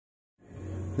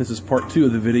This is part 2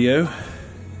 of the video.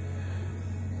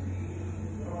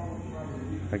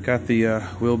 I got the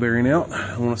wheel bearing out.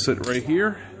 I want to sit it right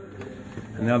here.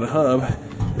 And now the hub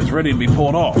is ready to be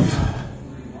pulled off.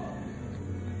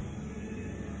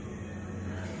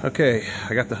 Okay,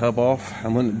 I got the hub off.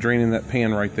 I'm letting it drain in that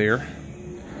pan right there.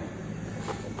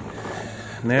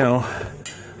 Now,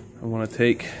 I want to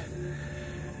take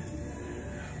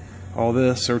all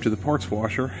this over to the parts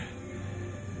washer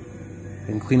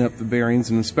and clean up the bearings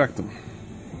and inspect them.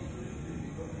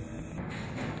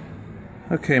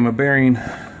 Okay,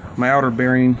 my outer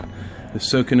bearing is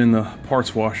soaking in the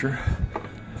parts washer.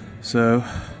 So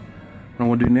what I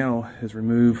want to do now is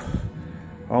remove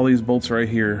all these bolts right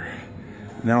here.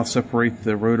 Now separate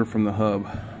the rotor from the hub.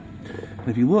 And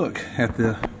if you look at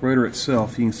the rotor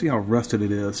itself, you can see how rusted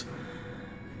it is.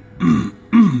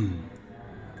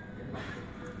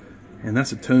 And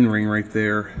that's a tone ring right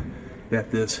there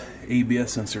that this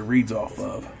ABS sensor reads off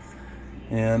of.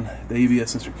 And the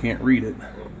ABS sensor can't read it, and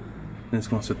it's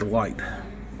going to set the light.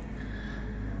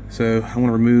 So I want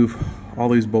to remove all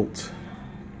these bolts.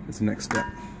 That's the next step.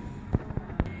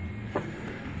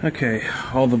 Okay,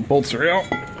 all the bolts are out.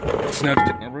 So now to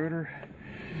take my rotor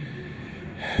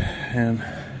and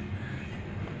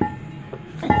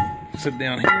sit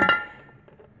down here.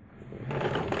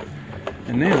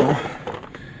 And now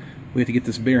we have to get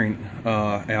this bearing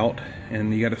out,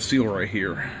 and you got a seal right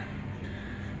here.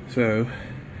 So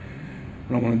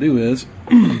what I want to do is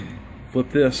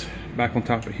flip this back on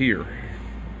top of here.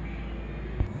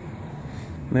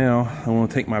 Now I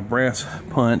want to take my brass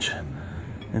punch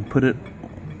and put it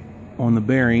on the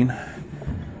bearing,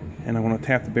 and I want to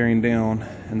tap the bearing down,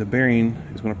 and the bearing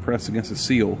is going to press against the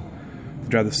seal to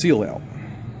drive the seal out.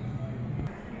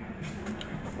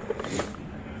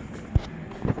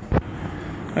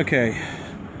 Okay,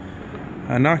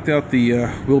 I knocked out the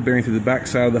wheel bearing through the back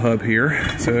side of the hub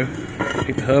here. So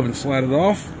take the hub and slide it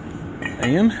off,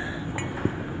 and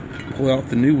pull out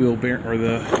the new wheel bearing, or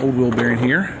the old wheel bearing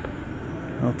here.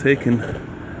 I'll take and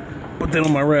put that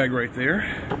on my rag right there.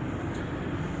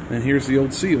 And here's the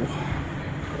old seal.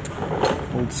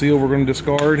 Old seal we're going to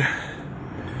discard.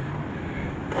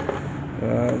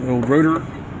 The old rotor,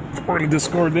 we're going to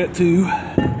discard that too.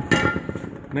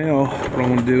 Now what I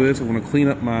want to do is I want to clean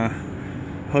up my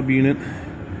hub unit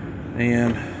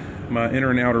and my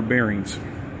inner and outer bearings.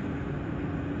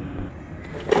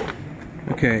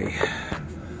 Okay,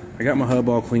 I got my hub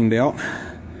all cleaned out.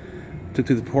 Took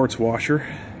to the parts washer.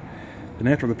 And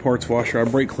after the parts washer, I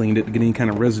brake cleaned it to get any kind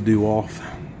of residue off.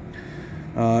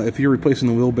 If you're replacing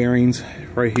the wheel bearings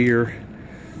right here,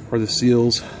 or the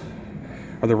seals,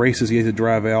 or the races you have to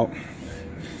drive out,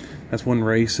 that's one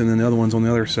race, and then the other one's on the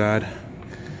other side.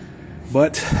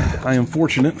 But I am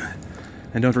fortunate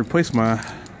and don't replace my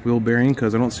wheel bearing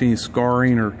because I don't see any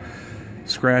scarring or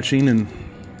scratching, and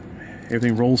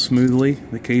everything rolls smoothly.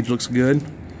 The cage looks good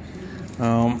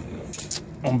on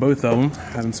both of them.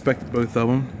 I've inspected both of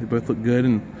them. They both look good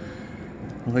and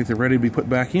look like they're ready to be put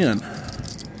back in.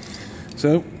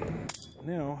 So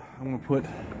now I'm going to put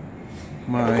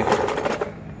my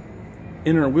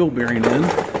inner wheel bearing in,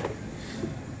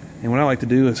 and what I like to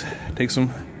do is take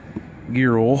some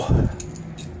gear oil.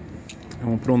 I'm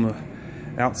going to put on the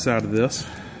outside of this.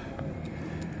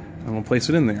 I'm going to place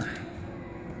it in there.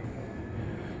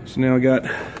 So now I got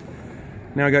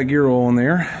gear oil in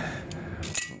there.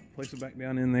 Place it back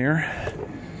down in there,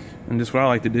 and just what I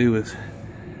like to do is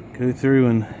go through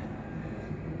and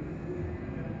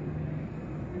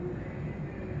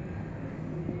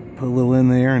put a little in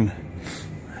there, and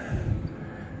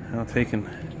I'll take and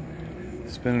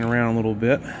spin it around a little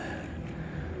bit.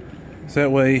 So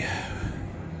that way,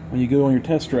 when you go on your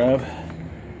test drive,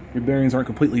 your bearings aren't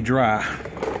completely dry.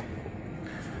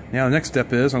 Now the next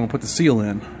step is I'm going to put the seal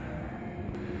in.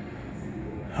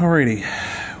 Alrighty,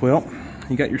 well,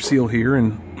 you got your seal here,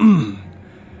 and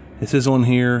it says on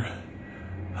here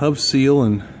hub seal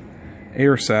and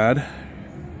air side.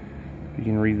 You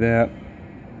can read that.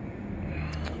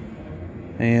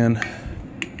 And I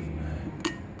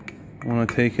want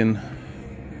to take and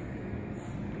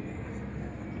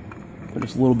put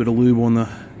just a little bit of lube on the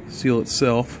seal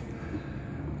itself.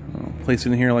 I'll place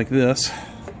it in here like this.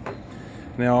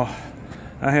 Now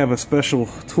I have a special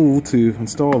tool to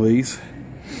install these,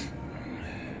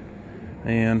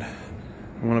 and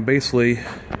I'm going to basically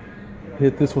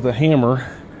hit this with a hammer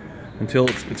until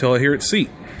I hear it seat.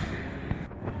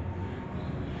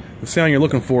 The sound you're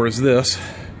looking for is this.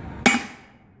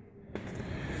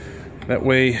 That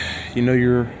way you know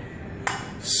your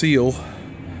seal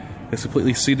is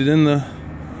completely seated in the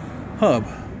hub.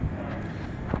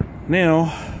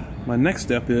 Now my next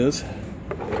step is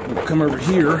come over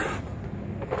here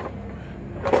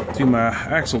to my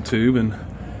axle tube, and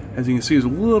as you can see, there's a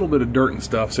little bit of dirt and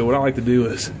stuff. So what I like to do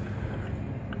is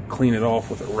clean it off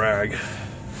with a rag.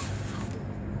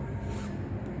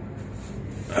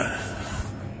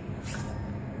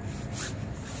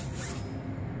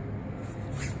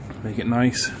 Make it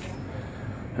nice.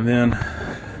 And then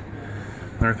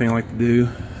another thing I like to do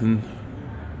is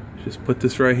just put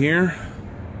this right here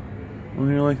on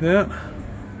here like that,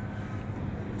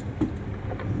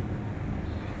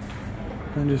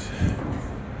 and just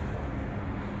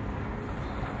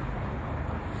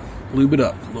lube it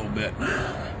up a little bit.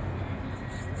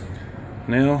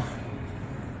 Now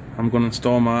I'm going to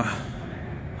install my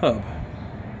hub.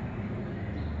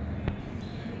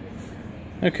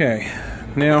 Okay,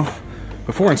 now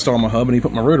before I install my hub, I need to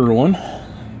put my rotor on.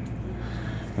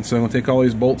 And so I'm going to take all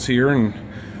these bolts here, and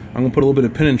I'm going to put a little bit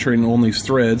of penetrating on these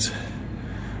threads,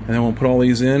 and then we'll put all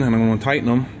these in, and I'm going to tighten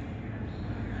them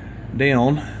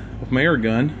down with my air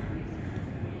gun.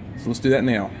 So let's do that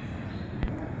now.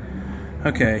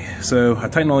 Okay, so I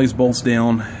tightened all these bolts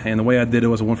down, and the way I did it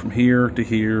was I went from here to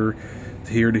here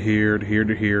to here to here to here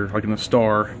to here, like in a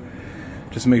star,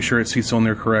 just to make sure it seats on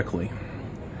there correctly.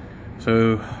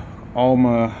 So all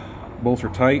my bolts are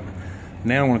tight.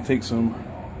 Now I want to take some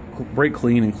brake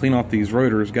clean and clean off these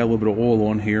rotors. Got a little bit of oil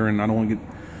on here, and I don't want to get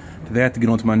to that to get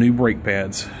onto my new brake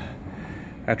pads.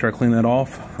 After I clean that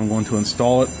off, I'm going to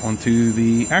install it onto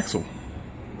the axle.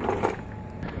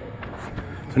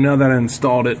 So now that I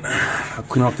installed it, I'll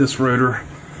clean off this rotor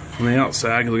on the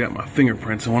outside because I got my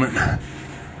fingerprints on it,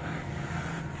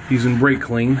 using brake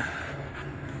clean.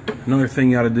 Another thing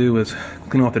you got to do is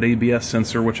clean off that ABS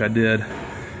sensor, which I did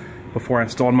before I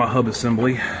installed my hub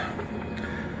assembly.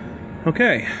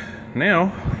 Okay,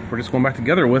 now we're just going back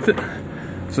together with it.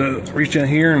 So reach down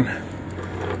here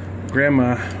and grab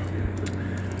my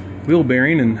wheel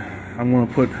bearing, and I'm going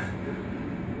to put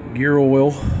gear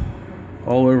oil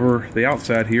all over the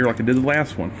outside here like I did the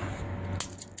last one.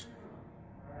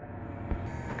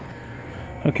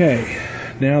 Okay,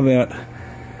 now that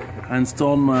I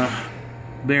installed my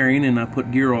bearing and I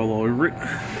put gear all over it,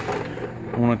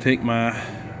 I want to take my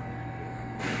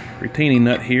retaining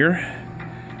nut here,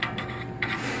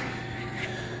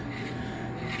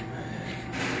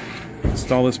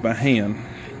 install this by hand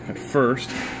at first,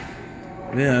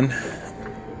 then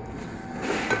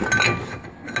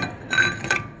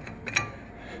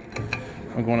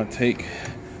I'm going to take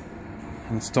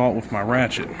and install it with my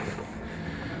ratchet.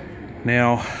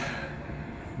 Now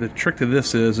the trick to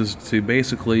this is to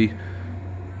basically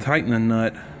tighten the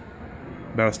nut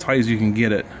about as tight as you can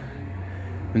get it,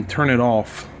 and turn it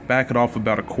off, back it off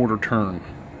about a quarter turn,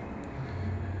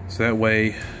 so that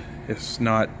way it's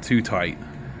not too tight,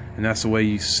 and that's the way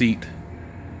you seat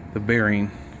the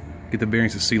bearing, get the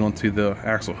bearings to seat onto the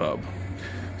axle hub.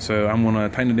 So I'm going to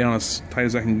tighten it down as tight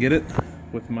as I can get it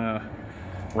with my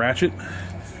ratchet,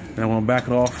 and I want to back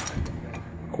it off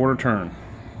a quarter turn.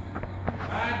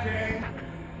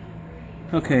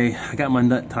 Okay, I got my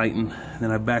nut tightened, and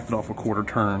then I backed it off a quarter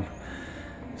turn,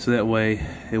 so that way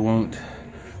it won't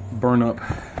burn up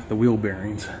the wheel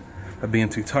bearings by being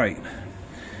too tight.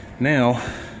 Now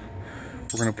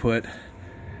we're going to put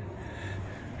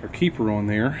our keeper on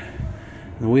there.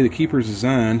 And the way the keeper is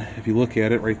designed, if you look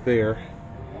at it right there,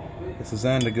 it's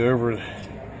designed to go over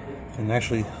and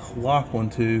actually lock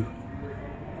onto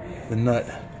the nut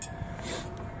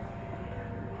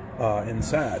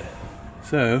inside.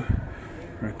 So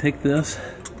we're going to take this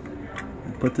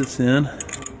and put this in,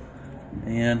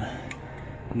 and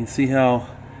you can see how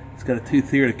it's got a tooth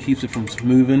here that keeps it from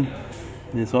moving,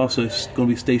 and it's also going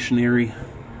to be stationary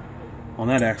on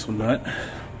that axle nut.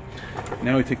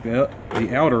 Now we take the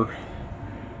outer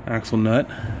axle nut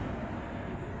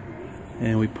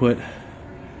and we put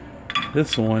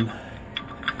this on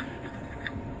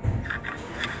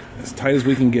as tight as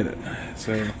we can get it.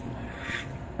 So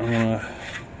I'm going to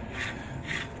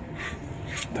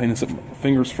tighten this up with my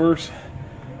fingers first,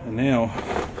 and now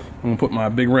I'm going to put my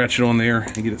big ratchet on there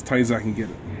and get as tight as I can get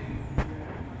it.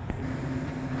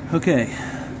 Okay,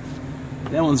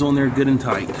 that one's on there good and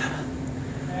tight.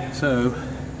 So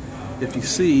if you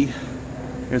see,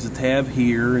 there's a tab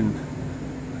here and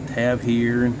a tab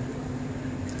here and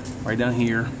right down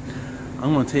here.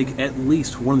 I'm going to take at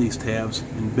least one of these tabs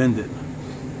and bend it,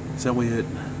 so that way it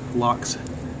locks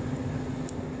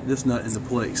this nut into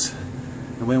place.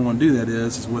 The way I want to do that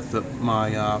is with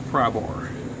my pry bar.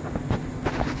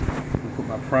 I'll put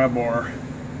my pry bar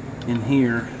in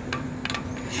here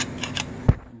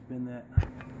and bend that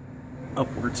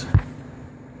upwards,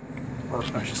 or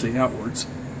I should say outwards.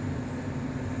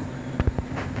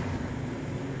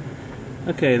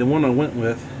 Okay, the one I went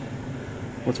with,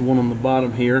 what's the one on the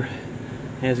bottom here,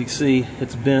 As you see,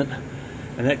 it's bent,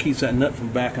 and that keeps that nut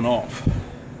from backing off.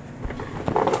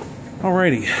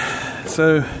 Alrighty,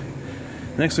 so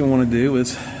next thing I want to do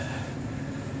is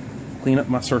clean up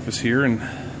my surface here and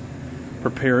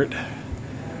prepare it.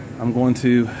 I'm going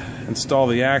to install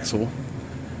the axle,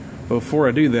 but before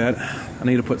I do that, I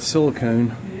need to put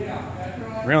silicone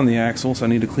around the axle, so I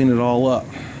need to clean it all up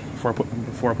before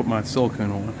I put my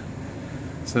silicone on.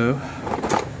 So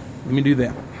let me do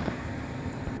that.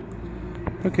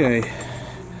 Okay,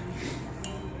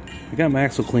 I got my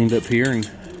axle cleaned up here and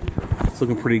it's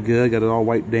looking pretty good. Got it all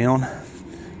wiped down.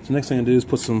 So next thing I do is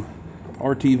put some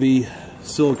RTV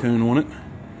silicone on it,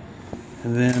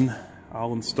 and then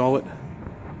I'll install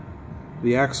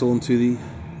the axle into the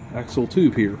axle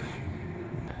tube here.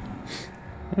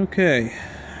 Okay,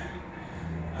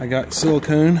 I got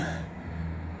silicone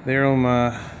there on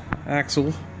my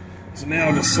axle, so now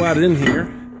I'll just slide it in here,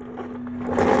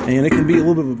 and it can be a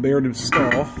little bit of a bear to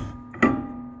install.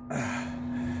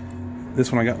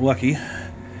 This one I got lucky.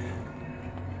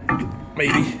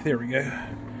 Maybe. There we go.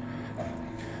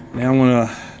 Now I'm going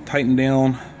to tighten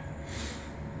down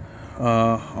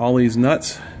all these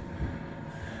nuts.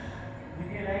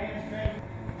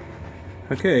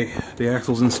 Okay, the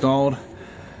axle's installed.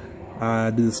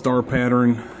 I did the star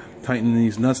pattern, tightening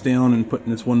these nuts down and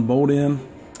putting this one bolt in.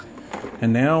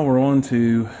 And now we're on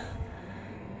to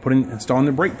installing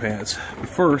the brake pads. But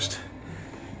first,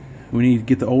 we need to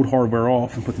get the old hardware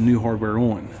off and put the new hardware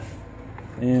on.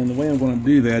 And the way I'm going to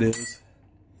do that is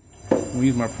I'm going to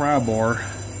use my pry bar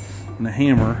and a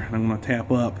hammer, and I'm going to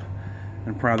tap up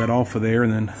and pry that off of there,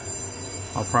 and then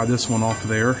I'll pry this one off of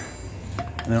there,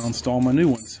 and then I'll install my new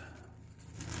ones,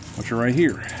 which are right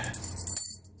here.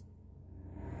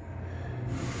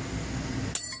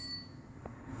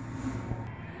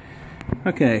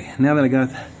 Okay, now that I got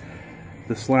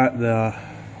the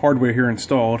hardware here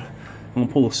installed, I'm going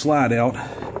to pull the slide out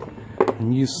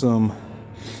and use some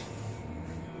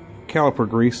caliper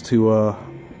grease to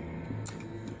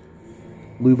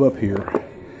lube up here.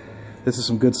 This is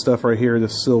some good stuff right here,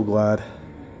 this Sil Glide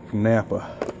from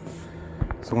Napa.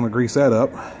 So I want to grease that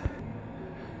up.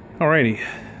 Alrighty,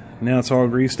 now it's all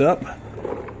greased up.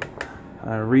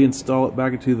 I reinstall it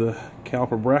back into the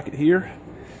caliper bracket here.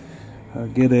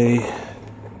 Get a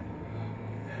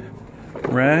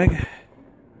rag,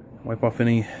 wipe off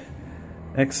any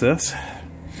excess.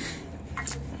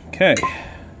 Okay,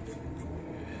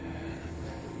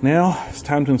 now it's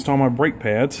time to install my brake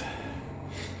pads.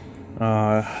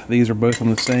 These are both on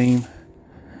the same,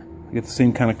 get the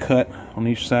same kind of cut on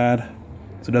each side,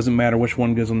 so it doesn't matter which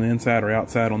one goes on the inside or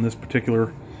outside on this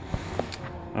particular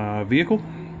vehicle.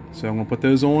 So I'm going to put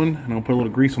those on, and I'm going to put a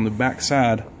little grease on the back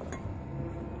side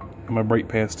of my brake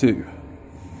pads too.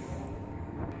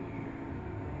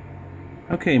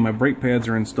 Okay, my brake pads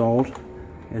are installed,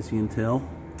 as you can tell.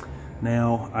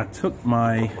 Now, I took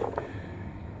my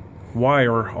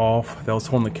wire off that was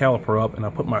holding the caliper up, and I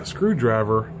put my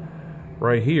screwdriver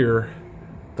right here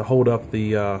to hold up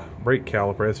the brake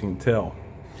caliper, as you can tell.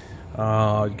 You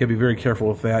gotta be very careful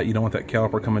with that. You don't want that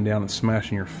caliper coming down and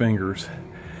smashing your fingers.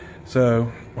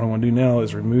 So, what I want to do now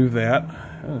is remove that.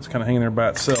 It's kind of hanging there by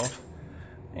itself,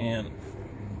 and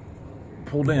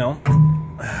pull down.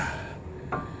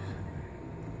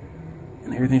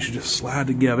 And everything should just slide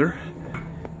together.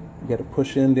 You got to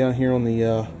push in down here on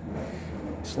the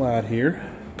slide here.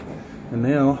 And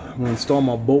now I'm going to install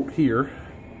my bolt here.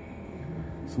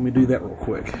 So let me do that real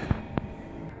quick.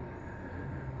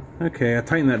 Okay, I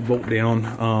tightened that bolt down.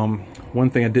 One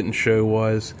thing I didn't show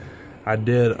was I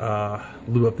did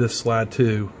lube up this slide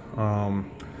too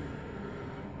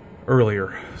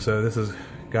earlier. So this has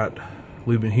got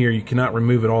lube in here. You cannot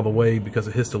remove it all the way because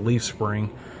it hits the leaf spring.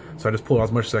 So I just pull out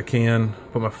as much as I can,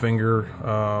 put my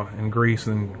finger in grease,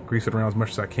 and grease it around as much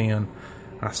as I can.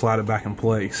 I slide it back in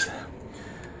place.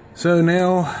 So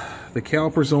now the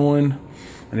caliper's on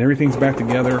and everything's back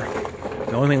together.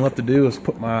 The only thing left to do is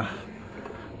put my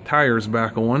tires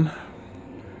back on.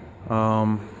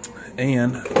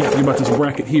 And I can't forget about this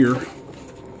bracket here.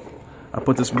 I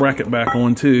put this bracket back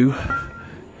on too.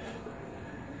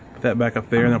 Put that back up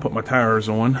there, and I'll put my tires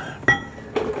on.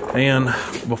 And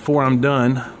before I'm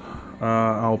done,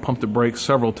 I'll pump the brakes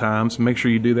several times. Make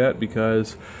sure you do that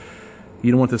because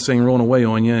you don't want this thing rolling away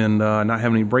on you and not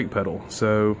having any brake pedal.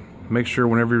 So make sure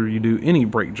whenever you do any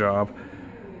brake job,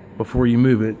 before you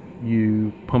move it,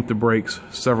 you pump the brakes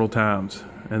several times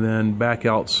and then back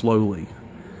out slowly.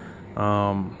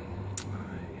 So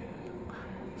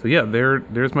yeah,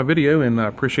 there's my video, and I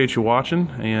appreciate you watching.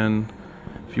 And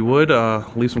if you would,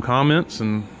 leave some comments,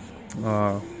 and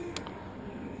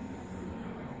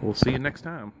we'll see you next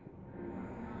time.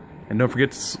 And don't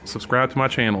forget to subscribe to my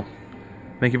channel.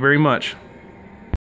 Thank you very much.